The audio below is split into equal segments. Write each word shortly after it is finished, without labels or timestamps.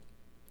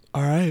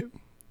All right,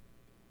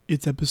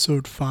 it's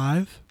episode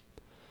 5.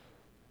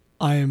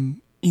 I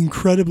am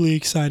incredibly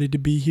excited to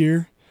be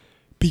here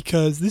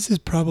because this is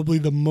probably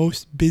the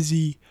most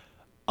busy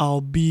I'll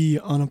be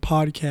on a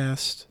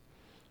podcast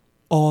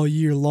all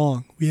year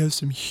long. We have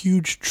some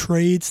huge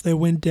trades that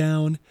went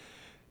down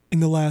in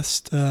the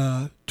last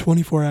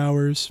 24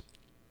 hours.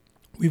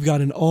 We've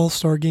got an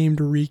all-star game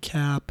to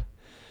recap.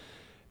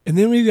 And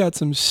then we've got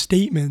some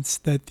statements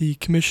that the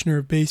commissioner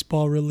of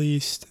baseball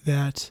released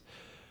that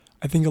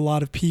I think a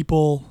lot of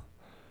people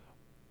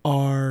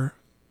are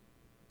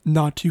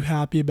not too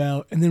happy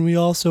about. And then we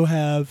also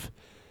have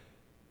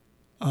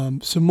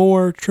some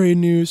more trade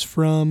news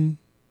from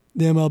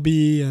the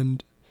MLB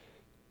and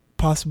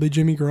possibly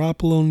Jimmy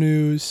Garoppolo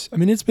news. I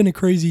mean, it's been a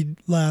crazy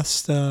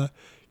last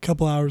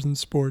couple hours in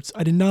sports.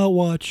 I did not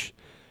watch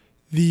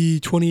the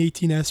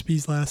 2018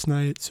 ESPYs last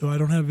night, so I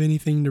don't have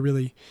anything to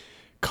really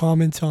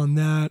comment on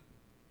that.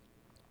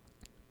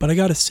 But I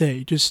gotta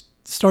say, just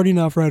starting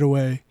off right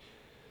away,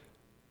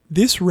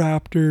 this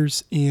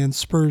Raptors and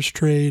Spurs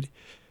trade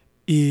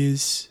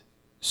is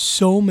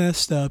so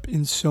messed up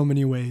in so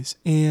many ways.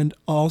 And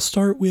I'll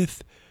start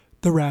with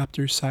the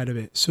Raptors side of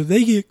it. So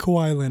they get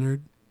Kawhi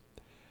Leonard,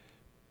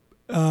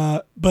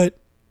 but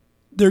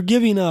they're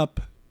giving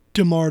up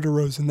DeMar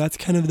DeRozan. That's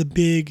kind of the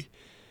big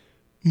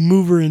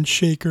mover and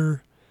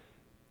shaker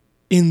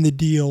in the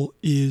deal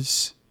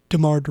is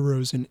DeMar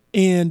DeRozan.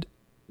 And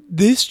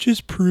this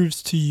just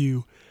proves to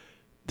you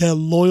that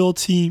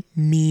loyalty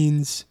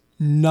means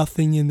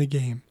nothing in the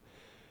game.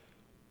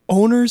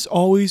 Owners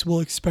always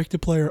will expect a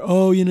player,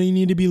 you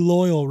need to be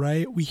loyal,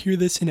 right? We hear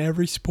this in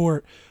every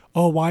sport.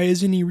 Oh, why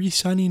isn't he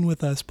re-signing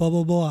with us? Blah,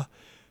 blah, blah.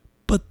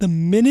 But the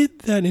minute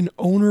that an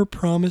owner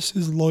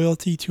promises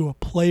loyalty to a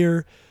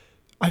player,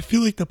 I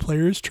feel like the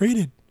player is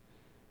traded.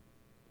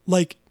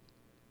 Like,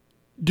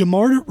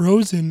 DeMar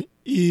DeRozan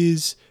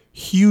is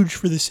huge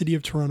for the city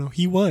of Toronto.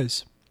 He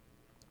was.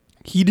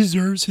 He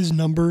deserves his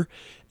number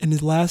and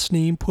his last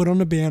name put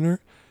on a banner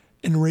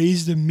and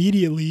raised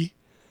immediately.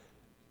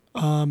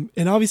 And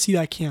obviously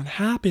that can't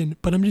happen,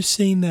 but I'm just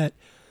saying that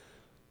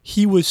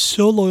he was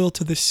so loyal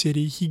to the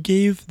city. He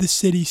gave the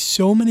city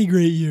so many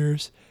great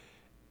years,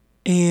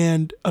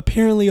 and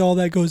apparently all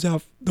that goes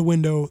out the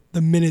window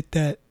the minute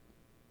that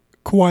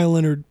Kawhi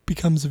Leonard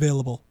becomes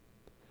available.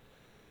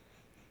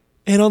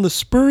 And on the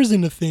Spurs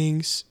end of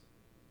things,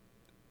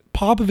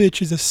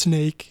 Popovich is a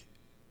snake.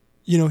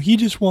 He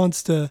just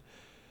wants to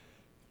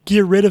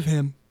get rid of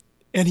him,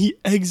 and he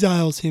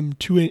exiles him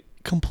to a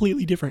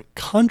completely different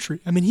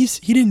country. I mean, he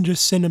didn't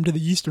just send him to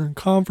the Eastern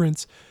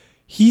Conference.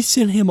 He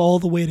sent him all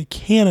the way to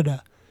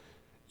Canada,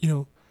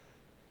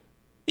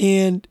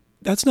 and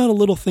that's not a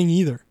little thing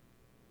either.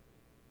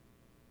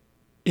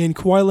 And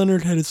Kawhi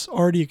Leonard has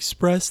already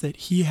expressed that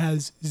he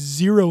has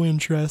zero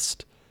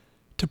interest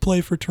to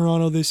play for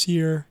Toronto this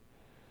year.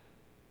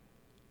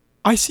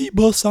 I see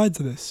both sides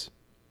of this.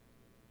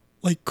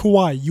 Like,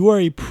 Kawhi, you are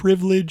a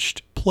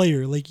privileged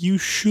player. Like, you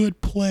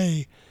should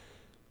play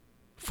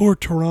for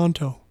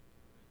Toronto.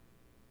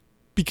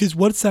 Because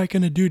what's that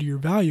going to do to your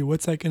value?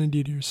 What's that going to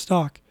do to your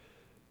stock?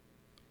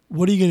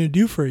 What are you going to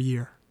do for a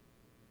year?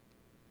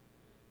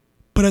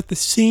 But at the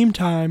same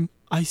time,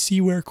 I see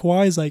where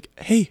Kawhi is like,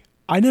 hey,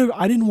 I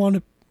didn't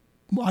want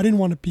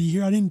to be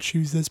here. I didn't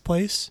choose this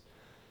place.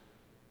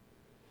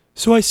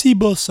 So I see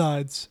both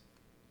sides.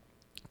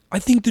 I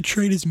think the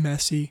trade is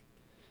messy.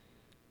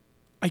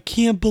 I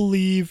can't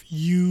believe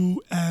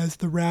you, as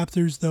the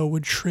Raptors, though,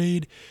 would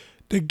trade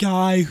the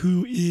guy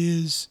who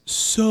is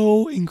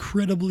so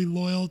incredibly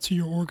loyal to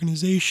your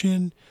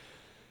organization,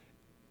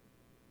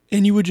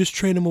 and you would just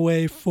trade him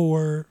away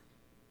for,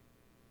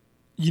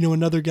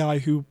 another guy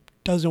who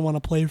doesn't want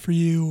to play for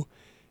you,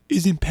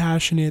 isn't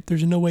passionate.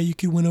 There's no way you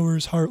could win over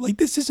his heart. Like,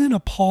 this isn't a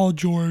Paul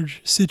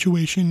George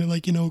situation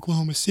like in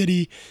Oklahoma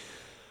City.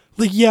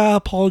 Like, yeah,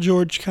 Paul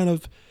George kind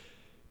of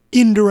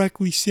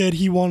indirectly said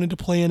he wanted to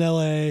play in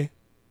LA,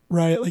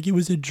 right? Like, it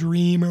was a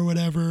dream or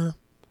whatever.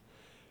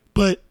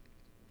 But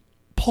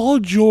Paul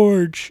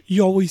George,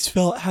 you always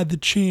felt, had the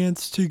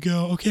chance to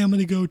go, okay, I'm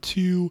going to go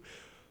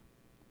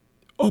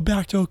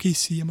back to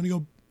OKC. I'm going to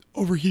go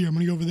over here. I'm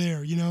going to go over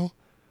there,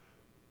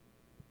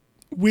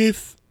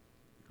 With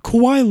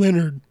Kawhi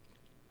Leonard,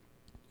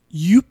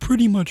 you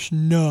pretty much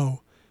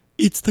know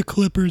it's the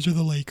Clippers or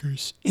the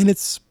Lakers, and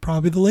it's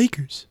probably the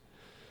Lakers.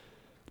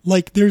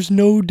 Like, there's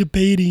no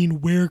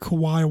debating where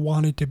Kawhi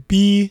wanted to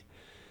be,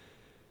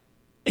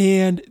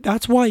 and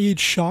that's why it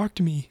shocked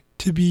me,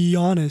 to be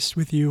honest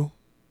with you,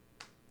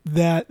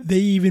 that they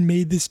even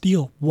made this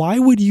deal. Why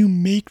would you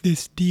make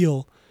this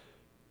deal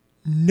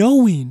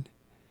knowing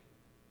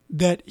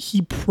that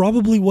he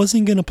probably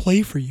wasn't going to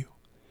play for you?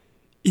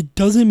 It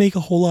doesn't make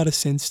a whole lot of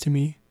sense to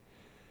me.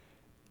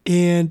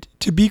 And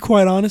to be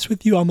quite honest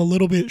with you, I'm a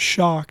little bit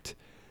shocked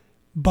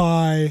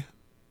by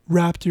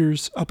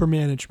Raptors upper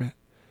management.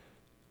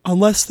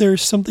 Unless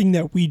there's something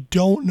that we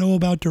don't know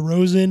about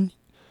DeRozan,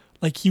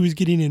 like he was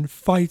getting in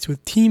fights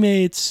with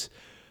teammates,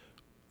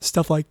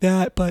 stuff like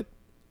that, but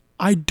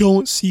I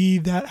don't see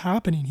that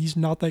happening. He's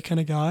not that kind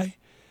of guy.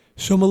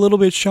 So I'm a little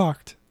bit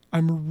shocked.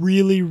 I'm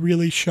really,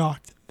 really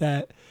shocked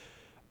that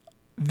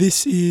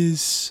this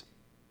is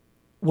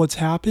what's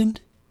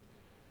happened.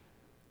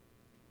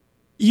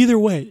 Either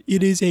way,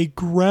 it is a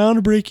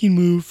groundbreaking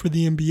move for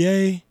the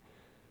NBA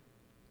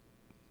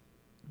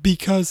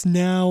because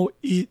now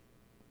it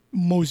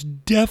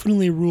most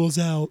definitely rules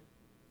out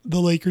the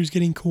Lakers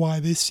getting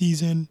Kawhi this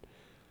season.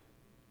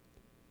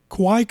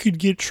 Kawhi could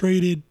get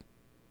traded,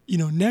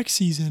 next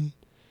season,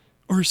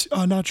 or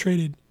not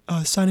traded,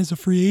 sign as a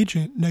free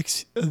agent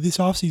this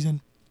offseason,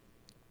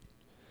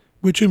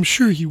 which I'm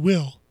sure he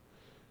will.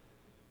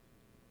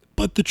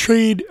 But the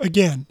trade,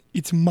 again,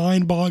 it's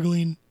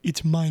mind-boggling,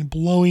 it's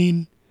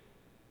mind-blowing,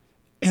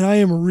 and I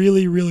am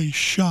really, really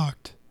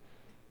shocked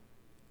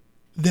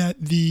that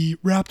the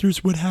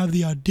Raptors would have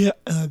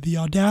the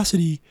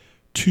audacity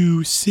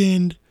to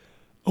send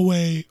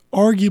away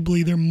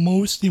arguably their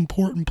most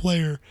important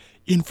player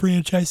in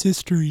franchise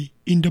history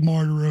in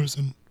DeMar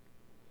DeRozan.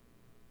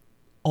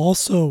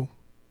 Also,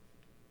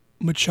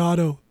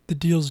 Machado, the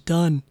deal's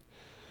done.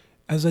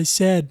 As I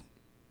said,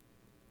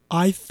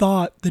 I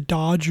thought the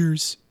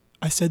Dodgers,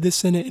 I said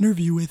this in an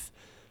interview with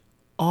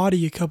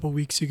Audie a couple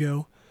weeks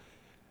ago,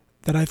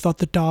 that I thought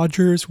the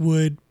Dodgers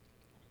would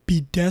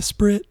be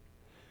desperate.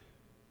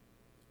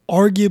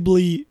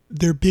 Arguably,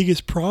 their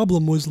biggest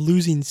problem was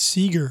losing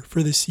Seager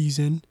for the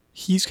season.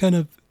 He's kind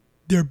of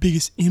their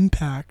biggest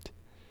impact.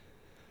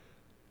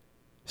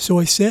 So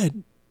I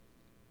said,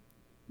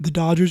 the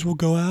Dodgers will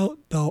go out,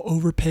 they'll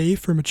overpay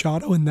for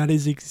Machado, and that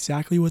is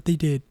exactly what they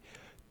did.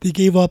 They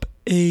gave up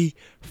a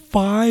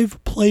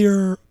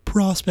 5-player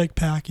prospect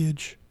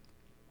package,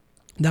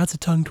 that's a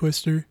tongue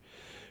twister,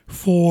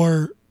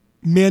 for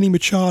Manny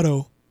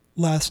Machado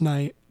last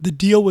night. The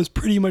deal was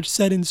pretty much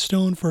set in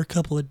stone for a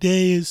couple of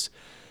days.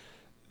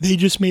 They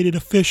just made it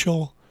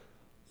official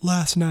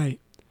last night.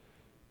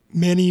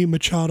 Manny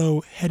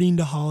Machado heading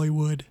to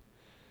Hollywood.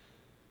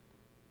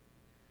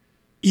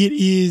 It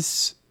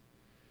is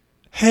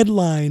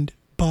headlined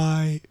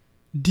by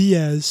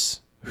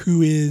Diaz,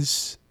 who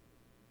is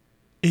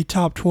a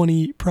top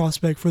 20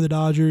 prospect for the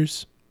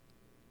Dodgers.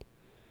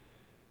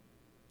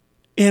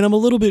 And I'm a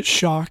little bit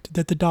shocked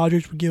that the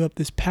Dodgers would give up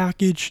this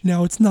package.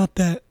 Now, it's not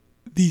that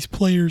these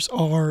players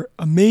are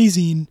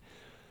amazing,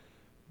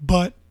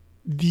 but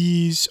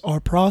these are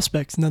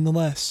prospects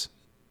nonetheless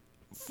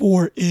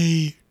for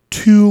a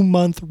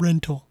 2-month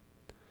rental.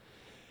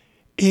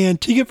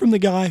 And take it from the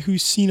guy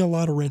who's seen a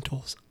lot of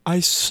rentals. I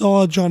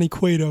saw Johnny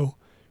Cueto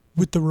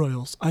with the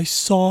Royals. I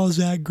saw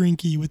Zach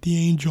Greinke with the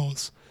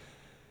Angels.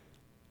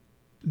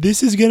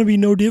 This is going to be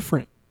no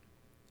different.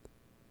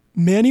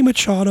 Manny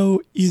Machado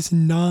is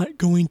not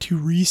going to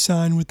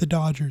re-sign with the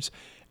Dodgers.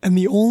 And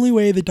the only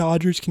way the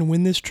Dodgers can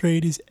win this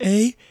trade is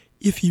A,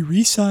 if he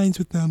re-signs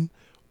with them,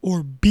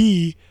 or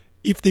B,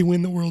 if they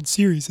win the World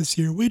Series this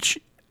year, which,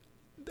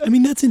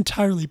 that's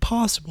entirely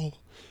possible.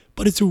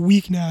 But it's a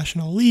weak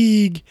National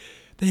League.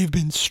 They've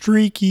been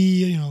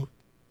streaky,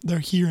 they're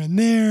here and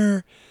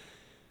there.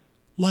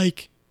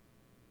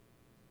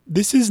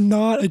 This is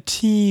not a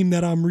team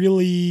that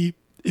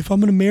if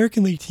I'm an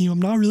American League team,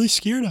 I'm not really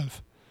scared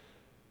of.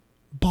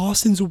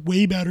 Boston's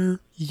way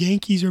better.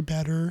 Yankees are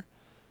better.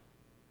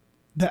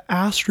 The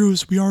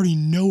Astros, we already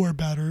know, are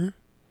better.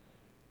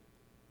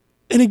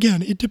 And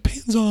again, it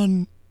depends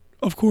on,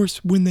 of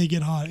course, when they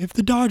get hot. If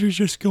the Dodgers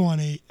just go on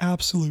a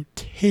absolute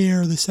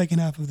tear the second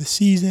half of the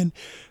season,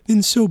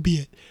 then so be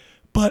it.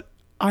 But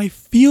I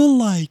feel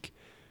like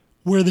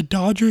where the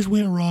Dodgers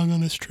went wrong on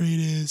this trade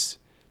is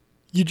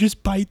you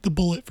just bite the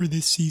bullet for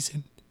this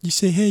season. You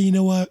say, hey, you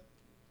know what?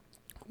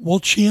 We'll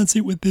chance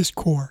it with this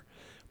core,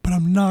 but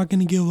I'm not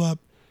going to give up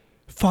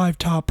 5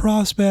 top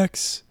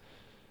prospects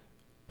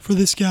for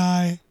this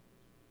guy.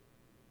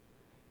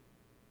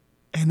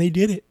 And they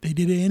did it. They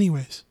did it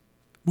anyways.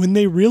 When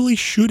they really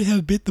should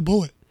have bit the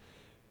bullet.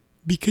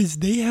 Because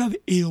they have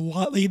a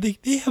lot,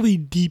 they have a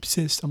deep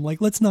system.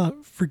 Let's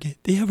not forget,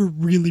 they have a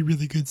really,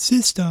 really good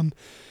system.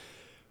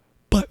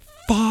 But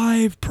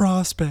 5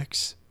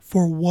 prospects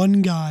for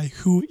one guy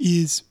who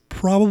is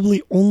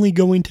probably only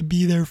going to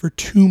be there for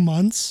 2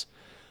 months.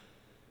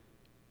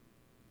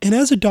 And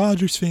as a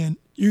Dodgers fan,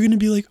 you're going to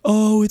be like,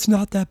 oh, it's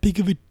not that big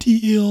of a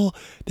deal.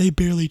 They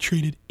barely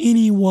traded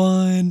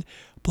anyone,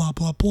 blah,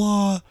 blah,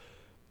 blah.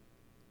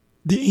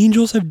 The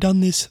Angels have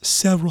done this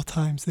several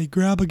times. They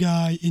grab a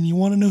guy, and you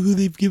want to know who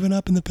they've given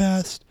up in the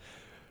past?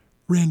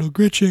 Randall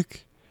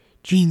Grichuk,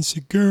 Gene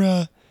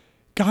Segura,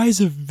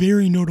 guys of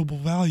very notable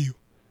value.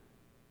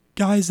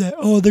 Guys that,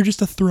 they're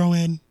just a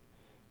throw-in.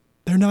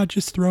 They're not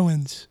just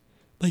throw-ins.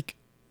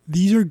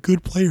 These are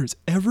good players.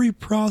 Every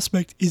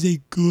prospect is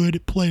a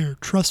good player.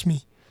 Trust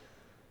me.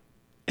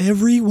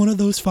 Every one of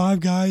those 5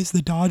 guys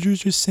the Dodgers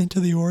just sent to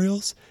the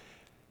Orioles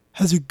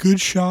has a good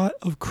shot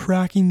of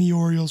cracking the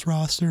Orioles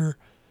roster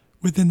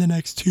within the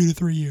next 2 to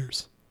 3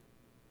 years.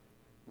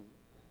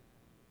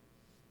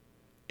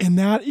 And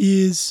that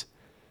is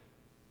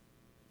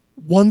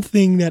one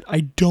thing that I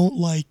don't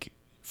like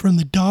from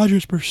the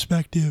Dodgers'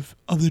 perspective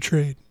of the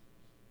trade.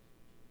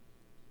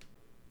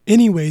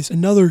 Anyways,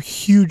 another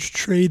huge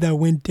trade that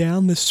went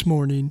down this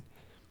morning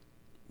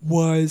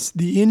was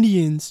the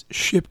Indians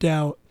shipped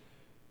out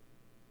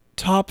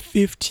top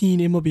 15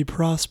 MLB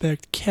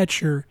prospect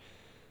catcher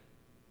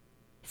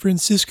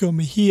Francisco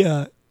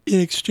Mejia in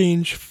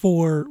exchange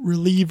for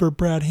reliever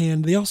Brad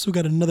Hand. They also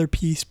got another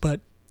piece, but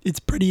it's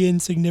pretty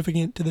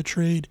insignificant to the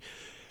trade.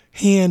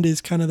 Hand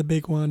is kind of the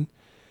big one.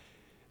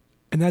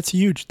 And that's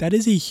huge. That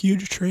is a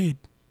huge trade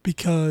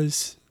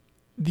because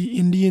the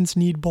Indians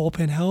need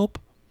bullpen help.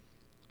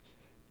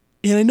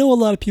 And I know a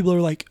lot of people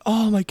are like,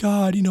 oh my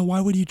God,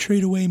 why would you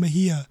trade away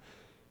Mejia?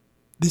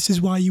 This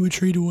is why you would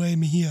trade away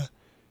Mejia.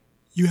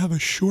 You have a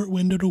short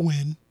window to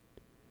win.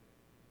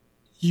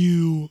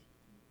 You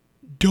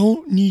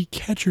don't need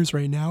catchers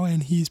right now,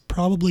 and he's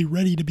probably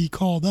ready to be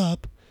called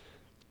up.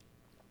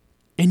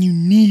 And you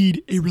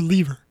need a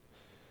reliever.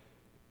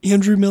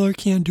 Andrew Miller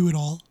can't do it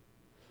all.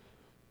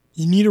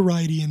 You need a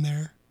righty in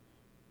there.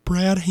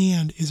 Brad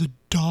Hand is a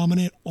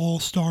dominant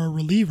all-star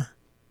reliever.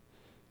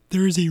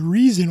 There is a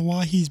reason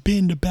why he's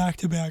been to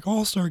back-to-back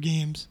all-star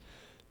games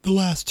the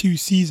last 2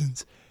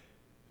 seasons.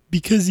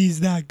 Because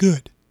he's that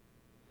good.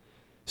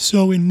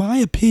 So in my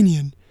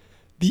opinion,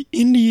 the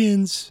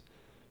Indians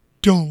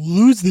don't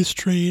lose this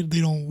trade.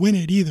 They don't win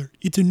it either.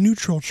 It's a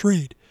neutral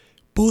trade.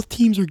 Both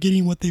teams are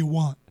getting what they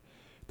want.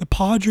 The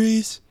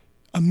Padres,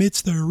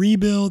 amidst their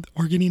rebuild,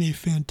 are getting a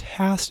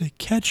fantastic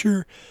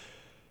catcher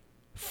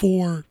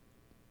for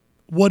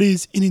what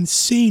is an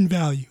insane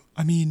value.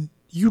 I mean,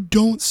 you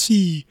don't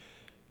see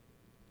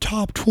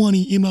top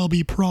 20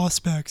 MLB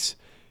prospects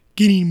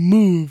getting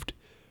moved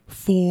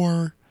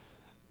for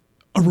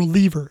a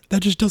reliever.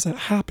 That just doesn't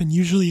happen.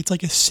 Usually it's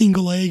like a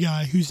single A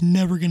guy who's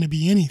never going to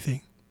be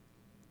anything.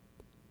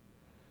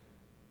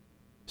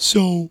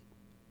 So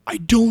I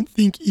don't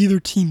think either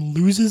team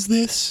loses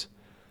this.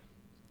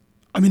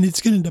 I mean,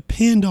 it's going to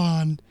depend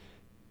on,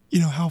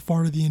 how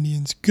far do the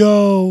Indians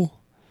go?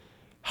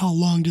 How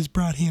long does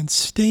Brad Hand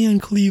stay in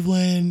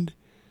Cleveland?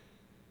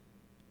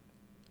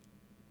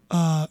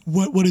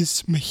 What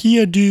does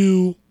Mejia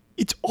do?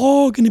 It's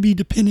all going to be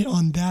dependent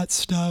on that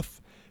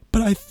stuff.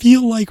 But I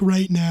feel like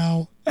right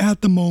now,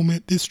 at the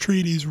moment, this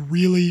trade is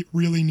really,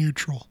 really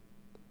neutral.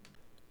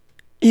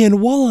 And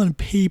while on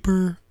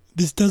paper,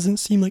 this doesn't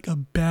seem like a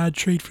bad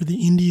trade for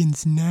the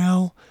Indians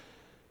now,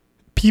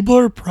 people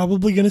are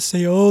probably going to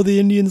say, oh, the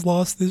Indians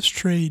lost this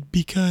trade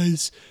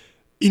because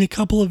in a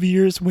couple of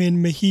years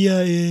when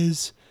Mejia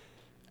is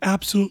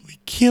absolutely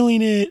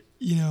killing it,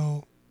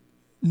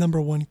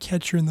 number 1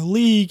 catcher in the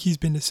league, he's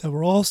been to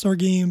several All-Star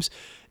games,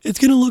 it's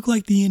going to look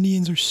like the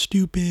Indians are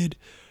stupid,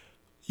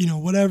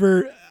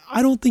 whatever.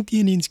 I don't think the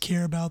Indians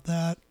care about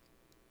that.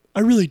 I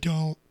really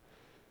don't.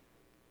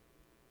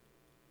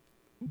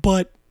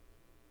 But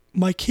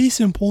my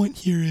case in point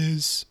here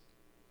is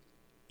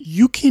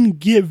you can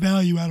get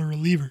value out of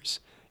relievers.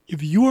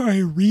 If you are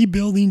a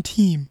rebuilding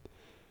team,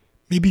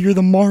 maybe you're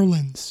the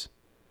Marlins,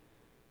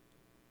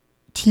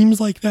 teams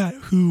like that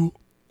who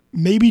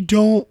maybe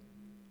don't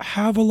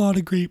have a lot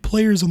of great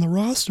players on the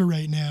roster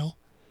right now,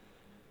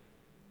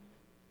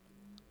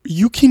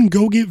 you can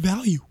go get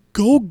value.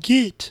 Go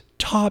get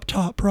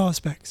top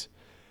prospects.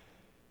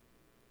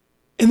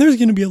 And there's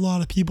going to be a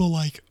lot of people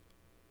like,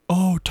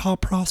 oh,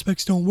 top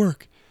prospects don't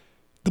work.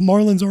 The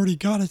Marlins already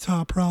got a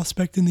top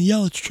prospect in the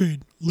Yelich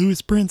trade.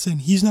 Lewis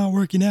Brinson, he's not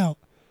working out.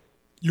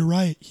 You're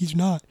right, he's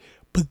not.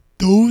 But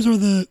those are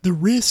the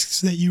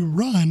risks that you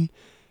run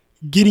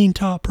getting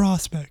top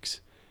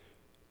prospects.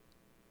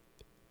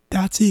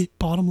 That's it,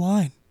 bottom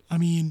line. I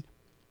mean,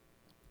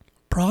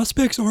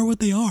 prospects are what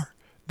they are.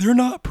 They're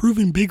not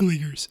proven big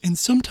leaguers. And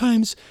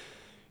sometimes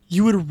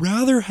you would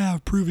rather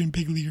have proven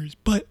big leaguers.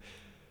 But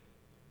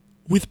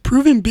with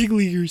proven big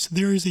leaguers,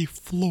 there is a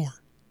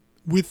floor.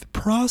 With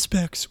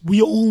prospects,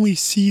 we only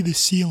see the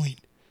ceiling.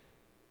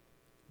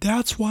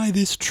 That's why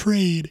this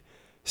trade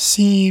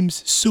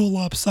seems so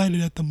lopsided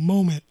at the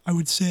moment, I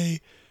would say,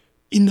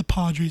 in the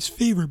Padres'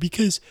 favor.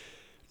 Because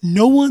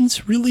no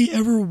one's really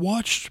ever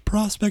watched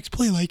prospects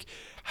play. Like,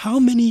 how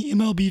many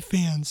MLB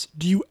fans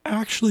do you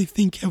actually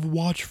think have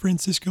watched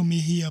Francisco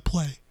Mejia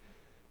play?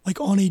 Like,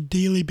 on a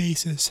daily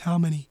basis, how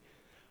many?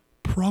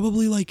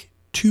 Probably like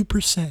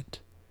 2%.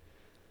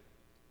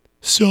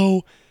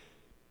 So,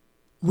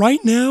 right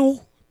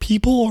now,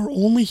 people are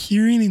only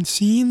hearing and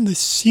seeing the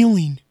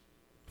ceiling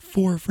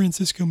for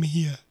Francisco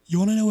Mejia. You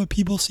want to know what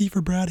people see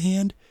for Brad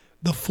Hand?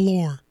 The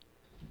floor.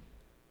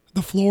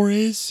 The floor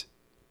is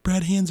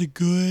Brad Hand's a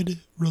good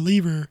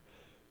reliever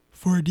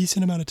for a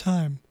decent amount of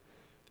time.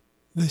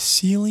 The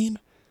ceiling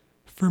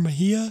for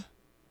Mejia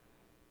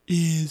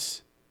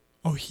is,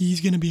 oh, he's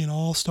going to be an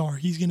all-star.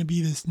 He's going to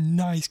be this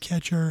nice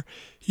catcher.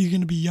 He's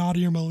going to be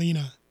Yadier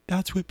Molina.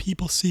 That's what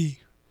people see.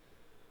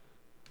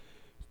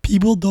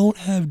 People don't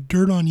have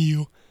dirt on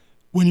you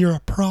when you're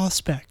a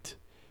prospect.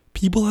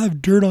 People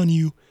have dirt on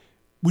you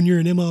when you're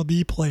an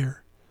MLB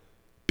player.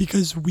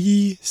 Because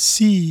we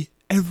see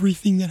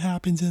everything that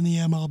happens in the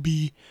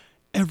MLB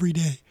every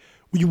day.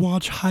 We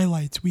watch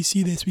highlights. We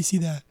see this, we see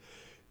that.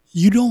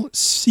 You don't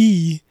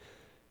see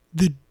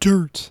the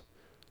dirt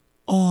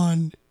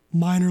on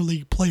minor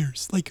league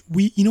players. Like,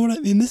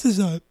 and this is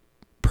a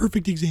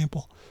perfect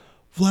example.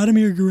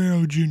 Vladimir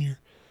Guerrero Jr.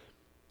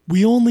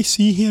 We only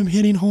see him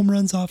hitting home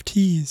runs off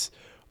tees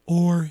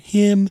or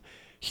him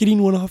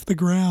hitting one off the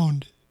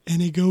ground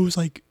and it goes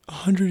like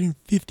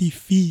 150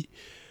 feet.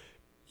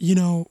 We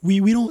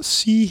don't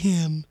see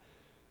him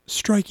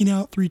striking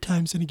out 3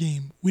 times in a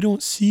game. We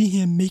don't see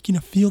him making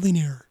a fielding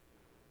error.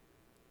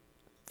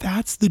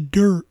 That's the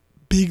dirt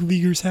big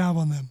leaguers have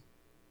on them.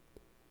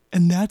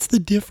 And that's the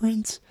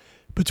difference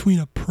between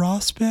a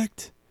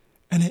prospect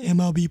and an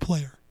MLB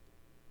player.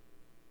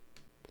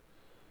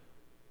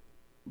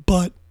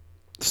 But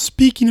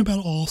speaking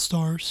about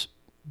All-Stars,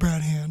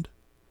 Brad Hand,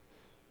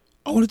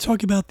 I want to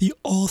talk about the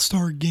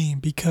All-Star game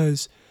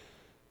because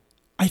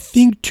I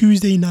think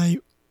Tuesday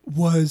night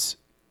was,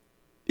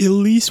 at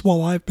least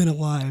while I've been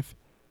alive,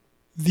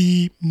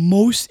 the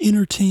most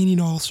entertaining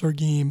All-Star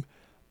game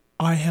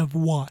I have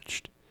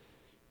watched.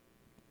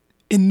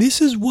 And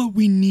this is what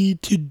we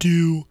need to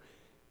do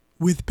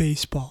with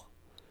baseball.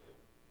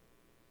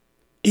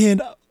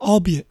 And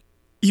albeit,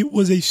 it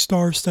was a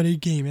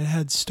star-studded game. It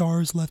had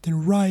stars left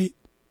and right.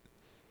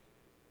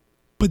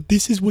 But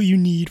this is what you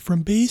need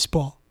from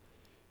baseball.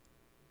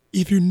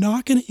 If you're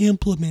not going to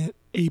implement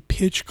a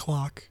pitch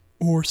clock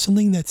or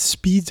something that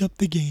speeds up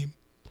the game,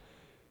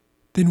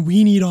 then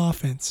we need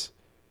offense.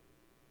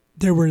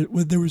 There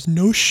was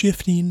no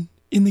shifting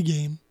in the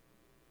game,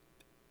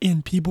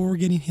 and people were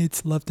getting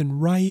hits left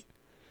and right.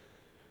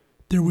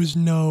 There was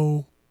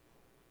no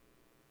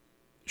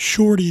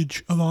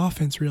shortage of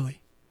offense,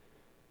 really.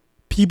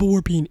 People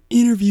were being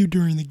interviewed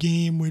during the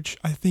game, which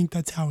I think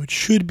that's how it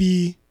should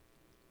be.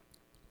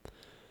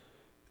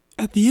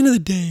 At the end of the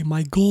day,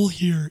 my goal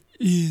here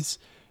is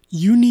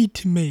you need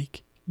to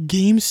make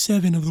Game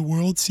 7 of the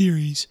World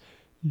Series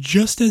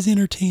just as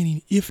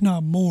entertaining, if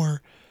not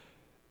more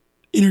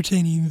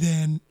entertaining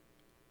than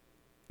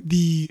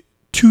the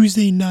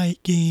Tuesday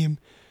night game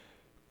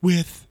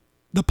with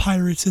the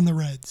Pirates and the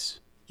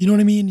Reds. You know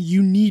what I mean?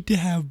 You need to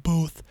have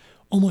both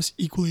almost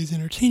equally as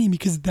entertaining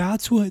because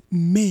that's what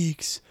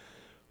makes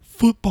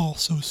football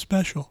so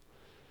special.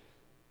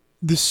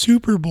 The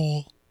Super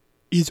Bowl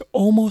is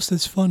almost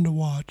as fun to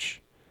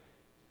watch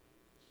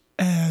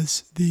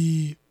as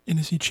the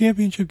NFC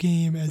Championship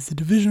game, as the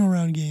divisional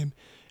round game,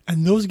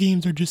 and those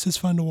games are just as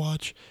fun to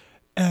watch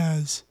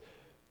as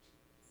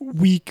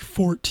Week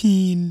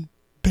 14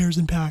 Bears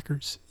and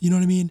Packers. You know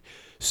what I mean?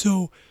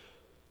 So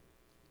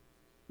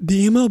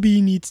the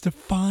MLB needs to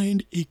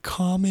find a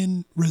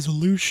common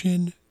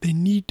resolution. They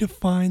need to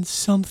find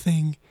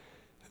something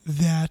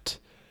that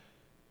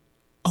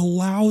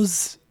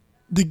allows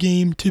the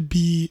game to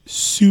be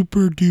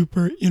super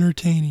duper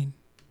entertaining.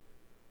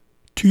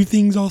 2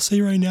 things I'll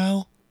say right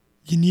now.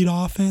 You need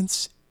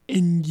offense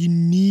and you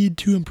need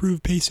to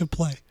improve pace of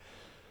play.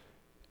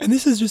 And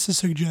this is just a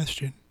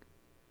suggestion.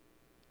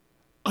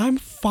 I'm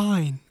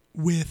fine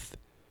with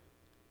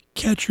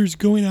catchers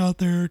going out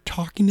there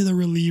talking to the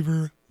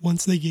reliever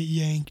once they get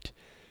yanked.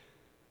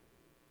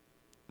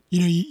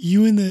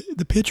 You and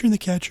the pitcher and the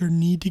catcher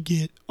need to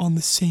get on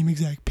the same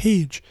exact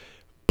page.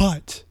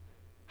 But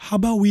how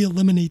about we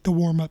eliminate the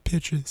warm-up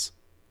pitches?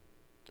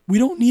 We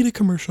don't need a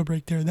commercial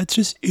break there. That's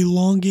just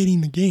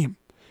elongating the game.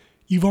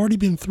 You've already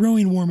been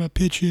throwing warm-up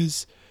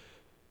pitches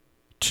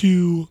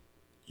to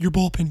your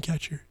bullpen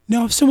catcher.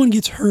 Now, if someone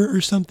gets hurt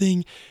or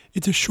something,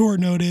 it's a short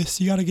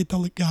notice. You got to get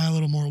the guy a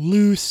little more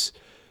loose.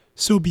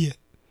 So be it.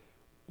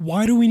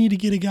 Why do we need to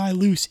get a guy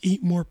loose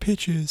 8 more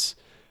pitches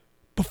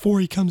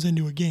before he comes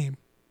into a game?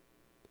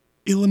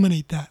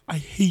 Eliminate that. I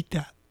hate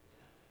that.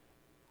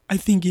 I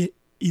think it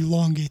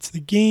elongates the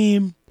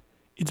game.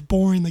 It's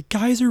boring. The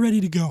guys are ready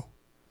to go.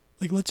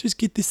 Let's just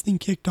get this thing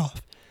kicked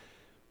off.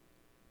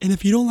 And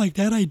if you don't like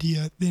that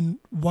idea, then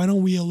why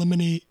don't we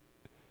eliminate,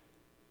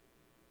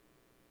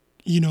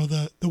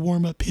 the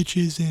warm-up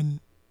pitches and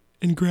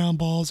ground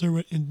balls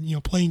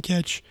and playing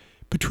catch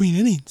between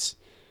innings?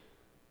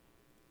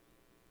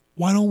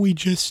 Why don't we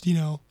just,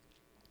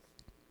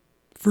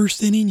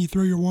 first inning, you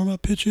throw your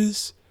warm-up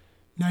pitches,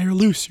 now you're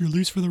loose. You're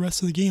loose for the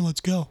rest of the game.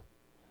 Let's go.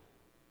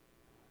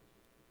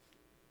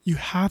 You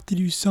have to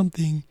do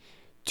something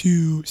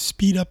to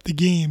speed up the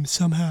game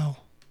somehow.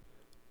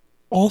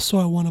 Also,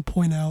 I want to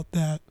point out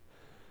that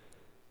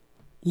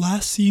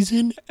last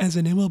season, as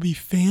an MLB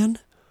fan,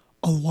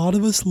 a lot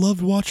of us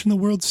loved watching the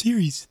World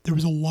Series. There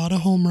was a lot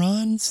of home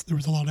runs. There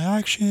was a lot of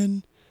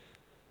action.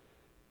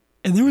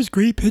 And there was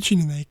great pitching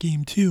in that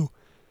game, too.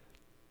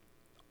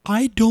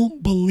 I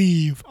don't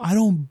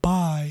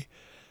buy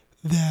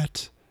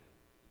that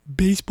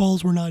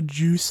baseballs were not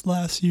juiced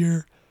last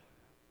year.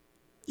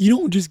 You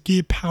don't just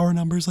get power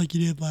numbers like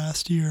you did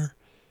last year.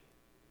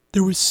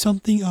 There was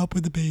something up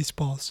with the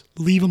baseballs.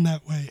 Leave them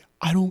that way.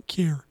 I don't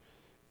care.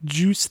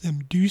 Juice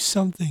them. Do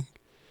something.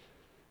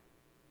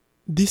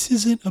 This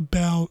isn't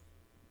about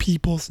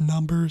people's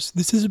numbers.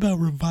 This is about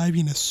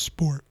reviving a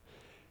sport.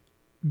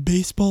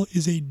 Baseball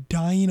is a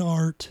dying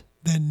art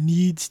that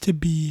needs to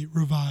be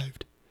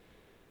revived.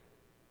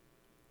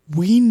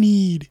 We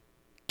need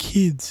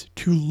kids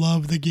to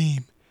love the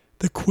game.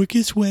 The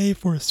quickest way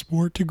for a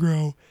sport to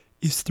grow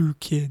is through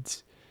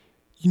kids.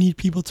 You need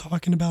people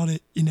talking about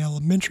it in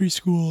elementary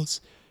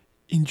schools,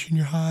 in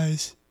junior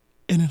highs,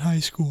 and in high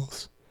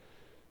schools.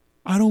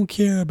 I don't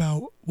care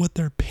about what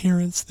their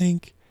parents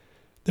think.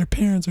 Their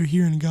parents are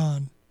here and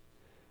gone.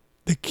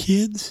 The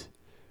kids,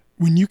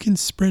 when you can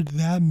spread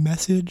that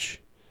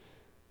message,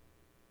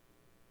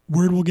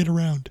 word will get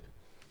around.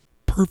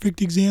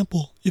 Perfect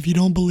example. If you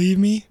don't believe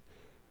me,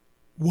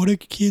 what do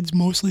kids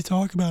mostly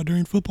talk about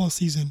during football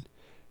season?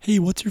 Hey,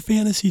 what's your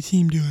fantasy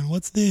team doing?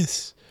 What's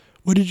this?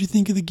 What did you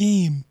think of the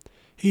game?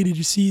 Hey, did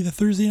you see the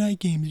Thursday night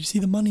game? Did you see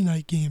the Monday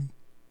night game?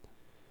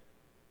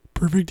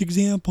 Perfect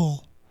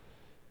example.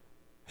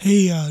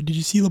 Hey, did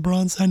you see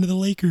LeBron sign to the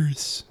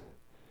Lakers?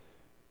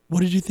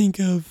 What did you think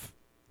of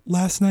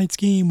last night's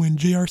game when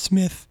J.R.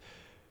 Smith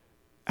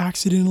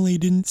accidentally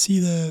didn't see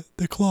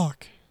the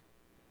clock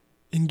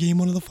in game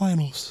one of the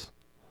finals?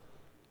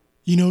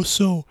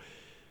 So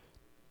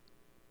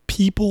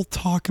people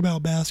talk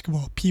about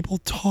basketball. People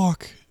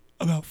talk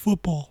about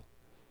football.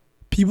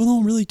 People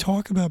don't really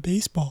talk about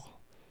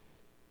baseball.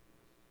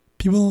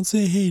 People don't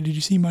say, hey, did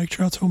you see Mike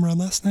Trout's home run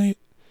last night?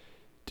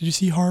 Did you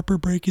see Harper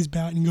break his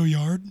bat and go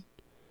yard?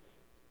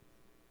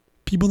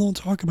 People don't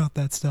talk about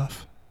that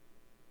stuff.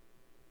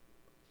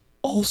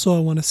 Also, I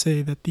want to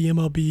say that the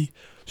MLB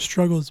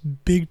struggles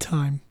big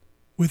time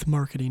with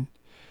marketing.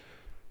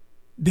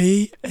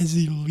 They, as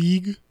a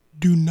league,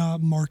 do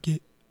not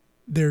market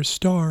their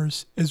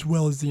stars as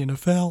well as the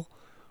NFL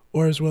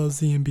or as well as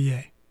the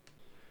NBA.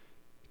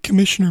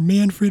 Commissioner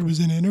Manfred was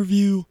in an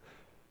interview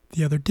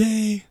the other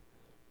day,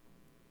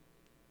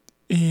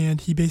 and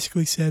he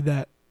basically said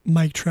that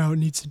Mike Trout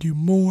needs to do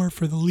more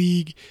for the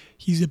league.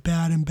 He's a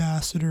bad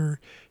ambassador.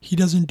 He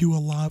doesn't do a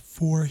lot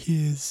for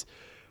his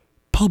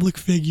public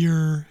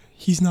figure.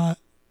 He's not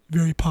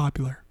very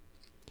popular.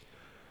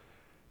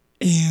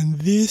 And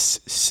this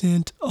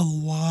sent a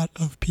lot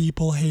of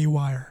people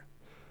haywire.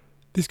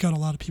 This got a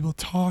lot of people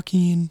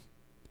talking.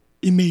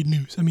 It made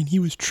news. I mean, he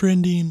was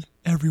trending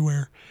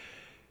everywhere.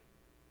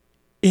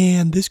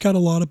 And this got a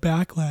lot of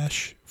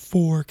backlash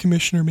for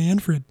Commissioner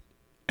Manfred,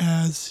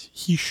 as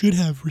he should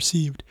have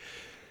received.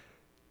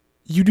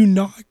 You do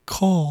not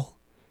call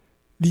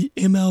the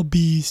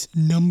MLB's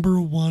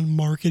 #1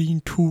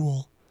 marketing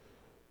tool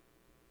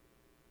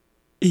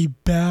a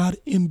bad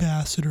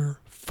ambassador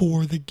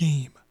for the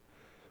game.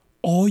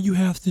 All you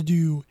have to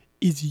do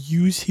is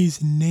use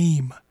his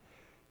name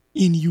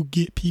and you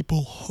get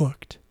people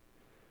hooked.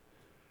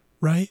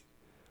 Right?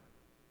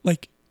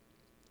 Like,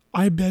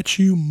 I bet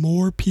you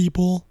more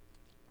people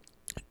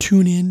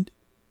tune in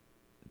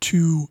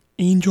to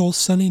Angels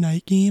Sunday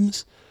night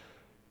games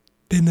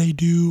than they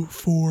do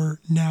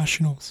for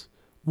Nationals.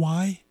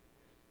 Why?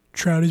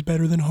 Trout is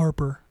better than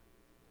Harper.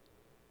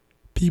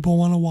 People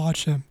want to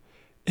watch him.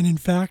 And in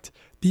fact,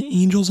 the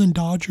Angels and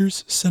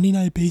Dodgers Sunday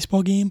night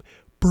baseball game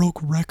broke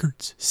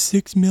records.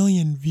 6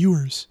 million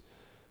viewers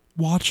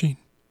watching.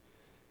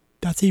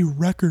 That's a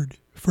record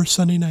for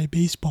Sunday night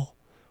baseball.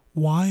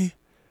 Why?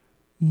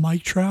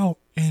 Mike Trout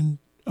and,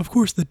 of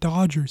course, the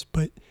Dodgers,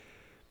 but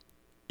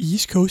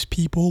East Coast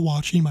people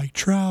watching Mike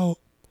Trout,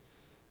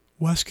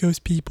 West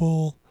Coast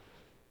people,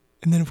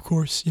 and then, of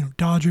course,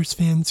 Dodgers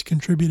fans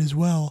contribute as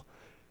well.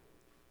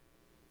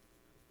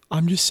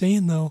 I'm just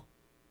saying, though,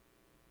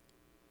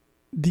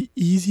 the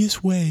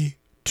easiest way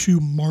to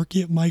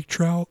market Mike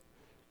Trout,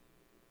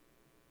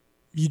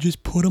 you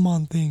just put him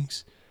on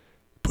things.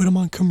 Put him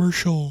on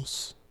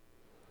commercials.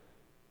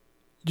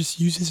 Just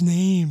use his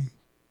name.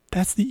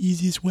 That's the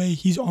easiest way.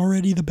 He's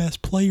already the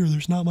best player.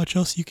 There's not much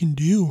else you can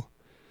do.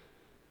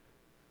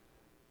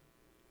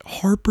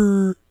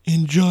 Harper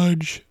and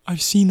Judge,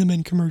 I've seen them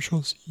in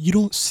commercials. You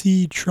don't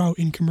see Trout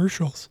in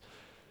commercials.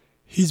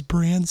 His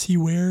brands he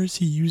wears,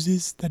 he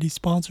uses, that he's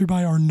sponsored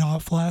by are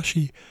not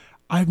flashy.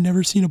 I've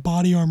never seen a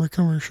Body Armor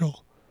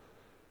commercial.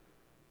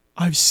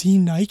 I've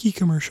seen Nike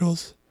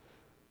commercials.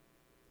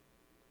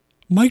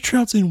 Mike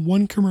Trout's in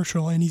one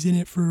commercial and he's in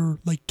it for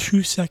like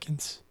 2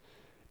 seconds.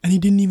 And he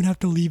didn't even have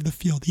to leave the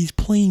field. He's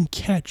playing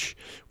catch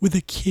with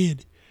a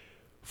kid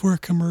for a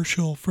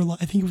commercial for,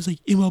 I think it was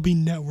like MLB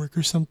Network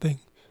or something.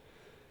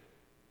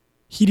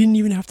 He didn't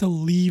even have to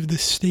leave the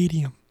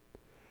stadium.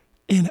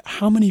 And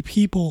how many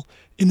people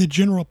in the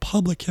general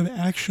public have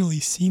actually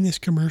seen this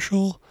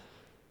commercial?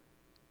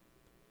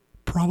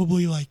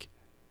 Probably like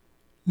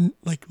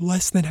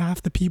less than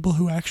half the people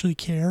who actually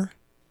care.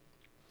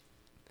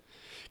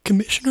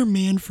 Commissioner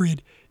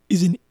Manfred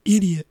is an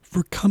idiot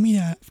for coming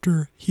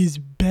after his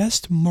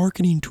best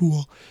marketing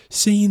tool,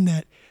 saying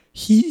that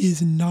he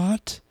is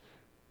not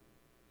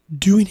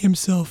doing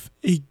himself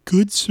a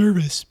good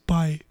service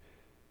by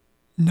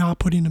not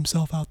putting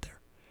himself out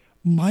there.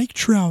 Mike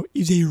Trout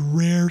is a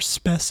rare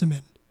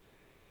specimen.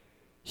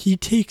 He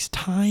takes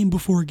time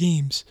before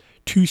games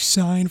to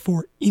sign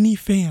for any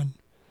fan.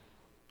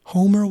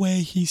 Home or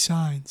away, he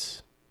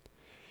signs.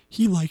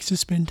 He likes to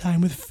spend time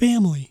with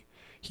family.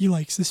 He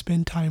likes to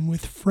spend time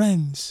with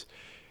friends.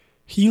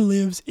 He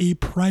lives a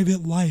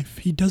private life.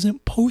 He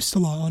doesn't post a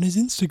lot on his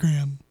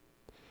Instagram.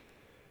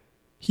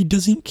 He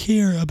doesn't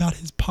care about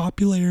his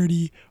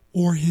popularity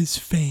or his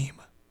fame.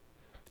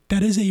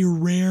 That is a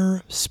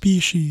rare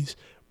species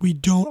we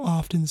don't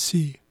often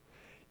see.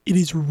 It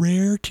is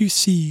rare to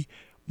see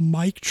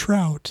Mike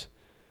Trout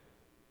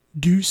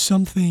do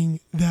something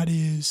that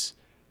is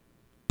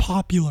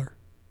popular.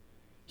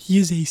 He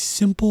is a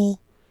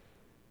simple,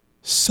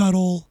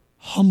 subtle,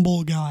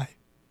 humble guy.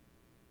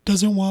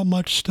 Doesn't want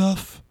much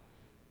stuff.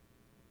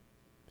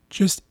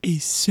 Just a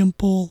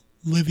simple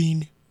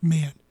living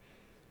man.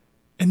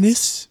 And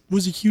this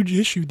was a huge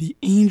issue. The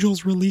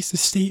Angels released a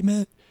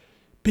statement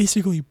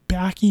basically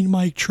backing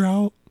Mike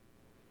Trout.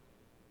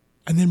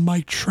 And then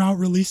Mike Trout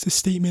released a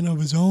statement of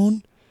his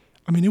own.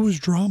 I mean, it was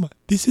drama.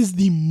 This is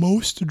the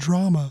most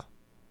drama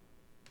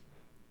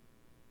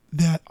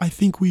that I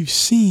think we've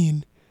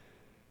seen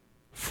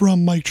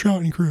from Mike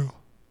Trout and crew.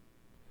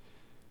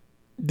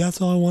 That's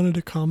all I wanted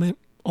to comment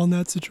on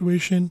that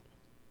situation.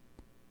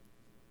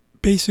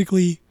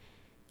 Basically,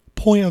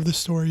 point of the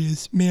story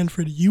is,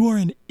 Manfred, you are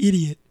an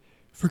idiot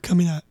for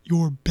coming at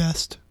your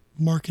best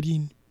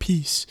marketing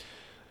piece.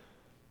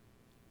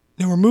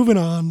 Now we're moving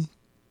on,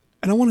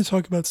 and I want to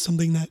talk about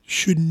something that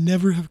should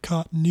never have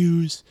caught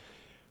news,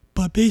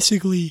 but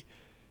basically,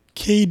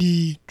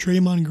 KD,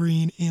 Draymond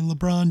Green, and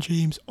LeBron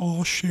James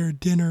all shared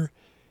dinner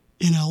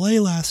in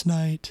LA last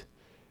night,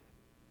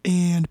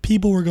 and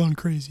people were going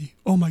crazy.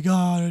 Oh my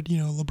God,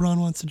 LeBron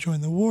wants to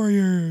join the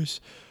Warriors.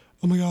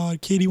 Oh my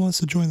God, KD wants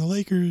to join the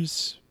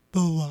Lakers.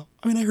 Blah, blah, blah.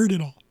 I mean, I heard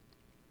it all.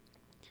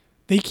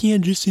 They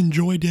can't just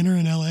enjoy dinner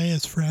in LA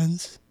as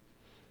friends.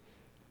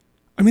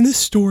 I mean, this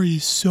story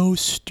is so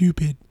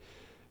stupid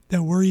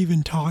that we're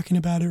even talking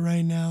about it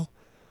right now.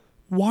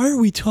 Why are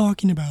we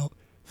talking about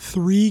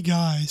three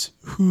guys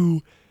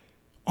who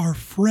are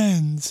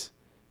friends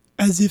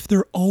as if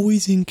they're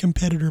always in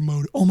competitor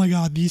mode? Oh my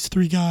God, these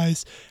three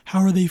guys, how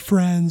are they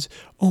friends?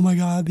 Oh my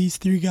God, these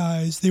three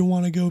guys, they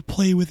want to go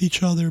play with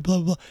each other, blah,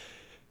 blah,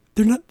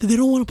 blah. They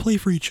don't want to play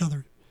for each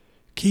other.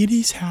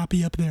 KD's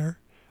happy up there.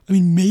 I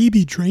mean,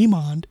 maybe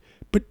Draymond,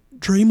 but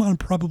Draymond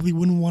probably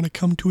wouldn't want to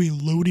come to a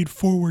loaded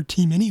forward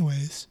team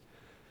anyways.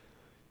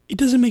 It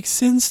doesn't make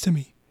sense to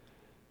me.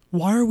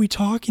 Why are we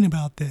talking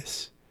about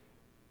this?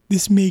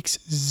 This makes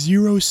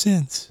zero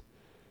sense.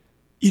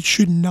 It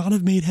should not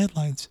have made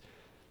headlines.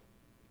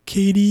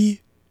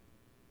 KD,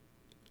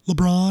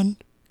 LeBron,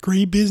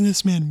 great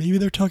businessmen. Maybe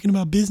they're talking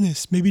about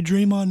business. Maybe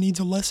Draymond needs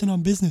a lesson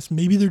on business.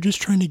 Maybe they're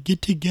just trying to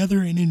get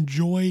together and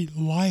enjoy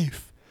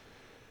life.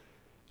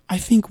 I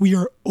think we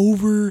are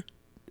over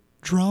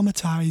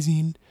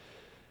dramatizing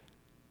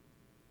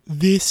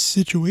this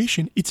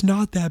situation. It's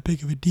not that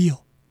big of a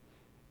deal.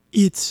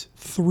 It's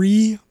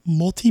three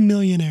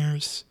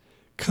multimillionaires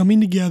coming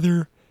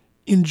together,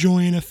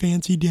 enjoying a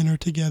fancy dinner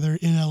together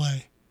in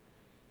LA.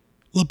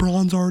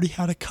 LeBron's already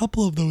had a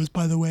couple of those,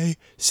 by the way,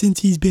 since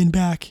he's been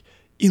back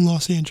in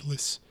Los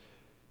Angeles.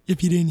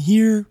 If you didn't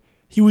hear,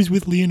 he was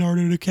with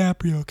Leonardo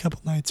DiCaprio a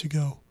couple nights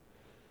ago.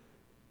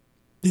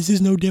 This is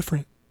no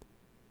different.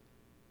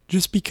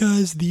 Just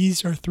because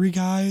these are three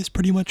guys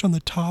pretty much on the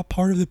top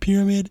part of the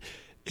pyramid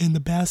in the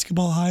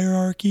basketball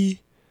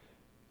hierarchy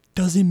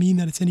doesn't mean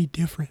that it's any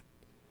different.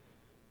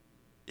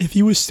 If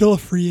he was still a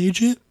free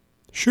agent,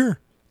 sure,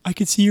 I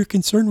could see your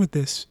concern with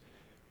this.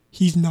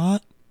 He's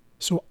not,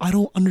 so I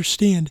don't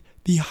understand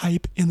the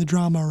hype and the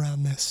drama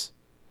around this.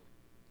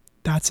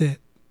 That's it.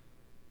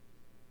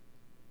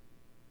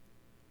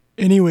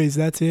 Anyways,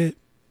 that's it.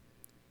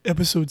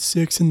 Episode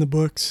 6 in the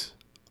books.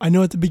 I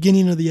know at the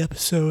beginning of the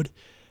episode,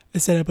 I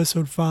said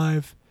episode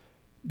 5.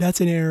 That's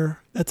an error.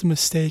 That's a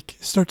mistake.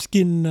 It starts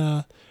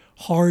getting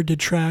hard to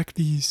track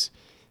these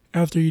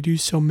after you do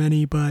so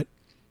many, but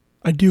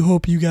I do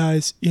hope you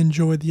guys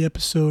enjoyed the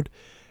episode.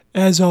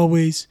 As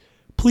always,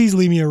 please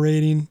leave me a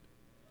rating.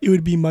 It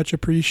would be much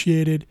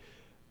appreciated.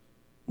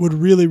 Would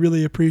really,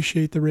 really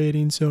appreciate the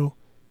rating. So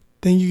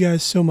thank you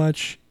guys so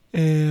much,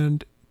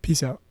 and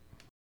peace out.